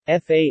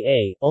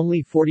FAA,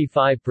 only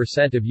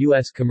 45% of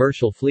U.S.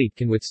 commercial fleet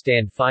can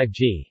withstand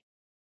 5G.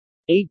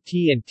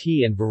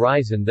 AT&T and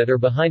Verizon that are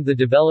behind the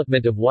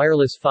development of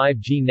wireless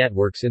 5G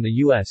networks in the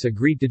U.S.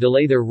 agreed to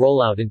delay their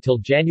rollout until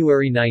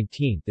January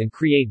 19 and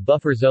create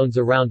buffer zones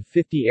around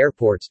 50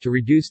 airports to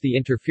reduce the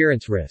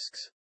interference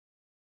risks.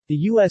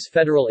 The U.S.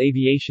 Federal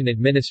Aviation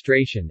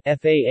Administration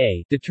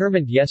 (FAA)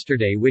 determined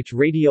yesterday which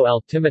radio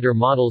altimeter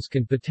models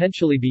can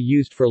potentially be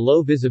used for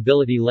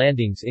low-visibility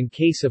landings in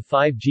case of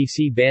 5G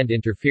C-band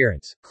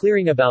interference,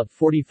 clearing about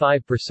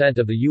 45%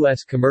 of the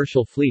U.S.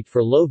 commercial fleet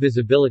for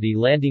low-visibility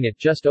landing at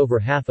just over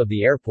half of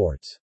the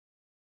airports.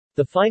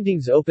 The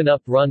findings open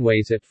up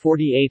runways at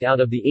 48 out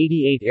of the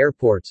 88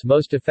 airports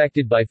most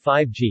affected by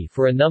 5G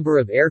for a number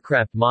of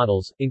aircraft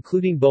models,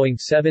 including Boeing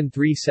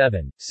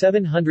 737,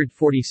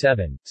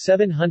 747,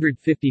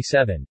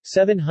 757,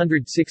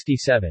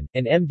 767,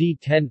 and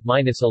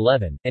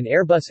MD-10-11, and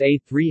Airbus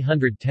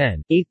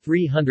A310,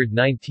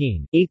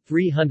 A319,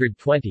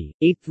 A320,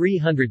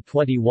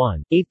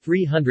 A321,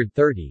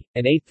 A330,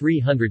 and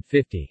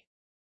A350.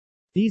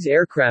 These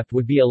aircraft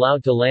would be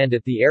allowed to land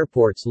at the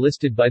airports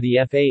listed by the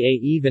FAA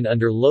even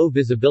under low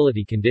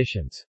visibility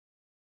conditions.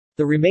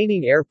 The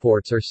remaining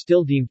airports are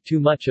still deemed too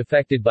much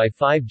affected by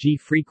 5G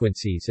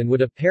frequencies and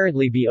would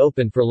apparently be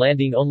open for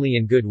landing only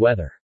in good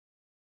weather.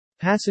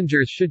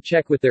 Passengers should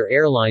check with their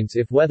airlines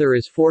if weather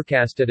is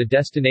forecast at a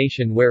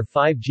destination where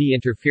 5G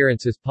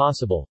interference is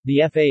possible,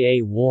 the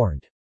FAA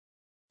warned.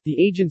 The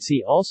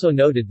agency also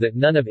noted that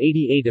none of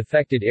 88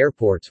 affected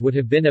airports would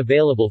have been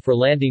available for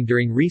landing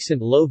during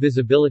recent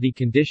low-visibility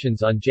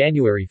conditions on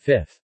January 5.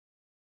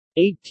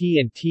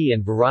 AT&T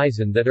and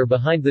Verizon that are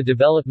behind the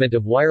development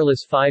of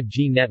wireless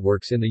 5G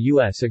networks in the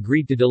U.S.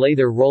 agreed to delay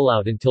their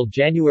rollout until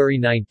January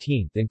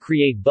 19 and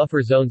create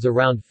buffer zones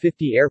around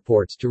 50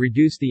 airports to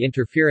reduce the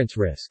interference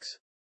risks.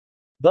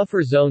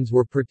 Buffer zones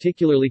were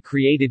particularly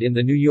created in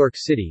the New York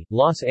City,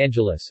 Los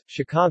Angeles,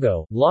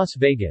 Chicago, Las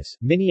Vegas,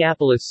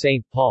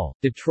 Minneapolis-St. Paul,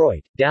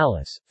 Detroit,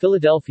 Dallas,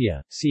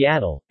 Philadelphia,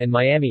 Seattle, and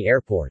Miami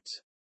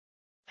airports.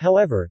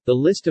 However, the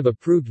list of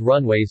approved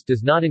runways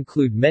does not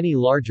include many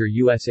larger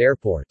U.S.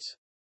 airports.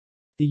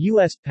 The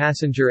U.S.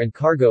 passenger and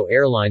cargo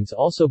airlines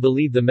also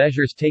believe the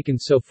measures taken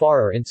so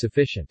far are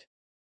insufficient.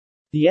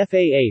 The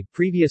FAA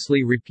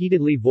previously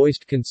repeatedly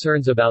voiced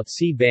concerns about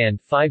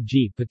C-band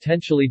 5G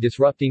potentially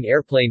disrupting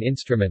airplane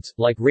instruments,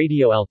 like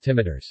radio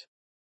altimeters.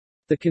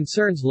 The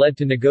concerns led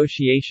to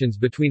negotiations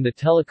between the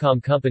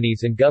telecom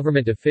companies and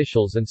government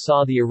officials and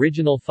saw the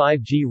original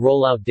 5G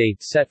rollout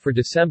date set for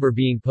December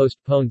being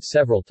postponed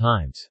several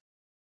times.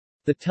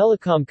 The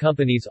telecom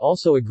companies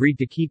also agreed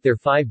to keep their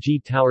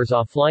 5G towers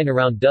offline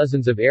around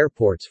dozens of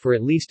airports for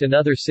at least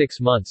another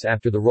 6 months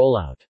after the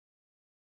rollout.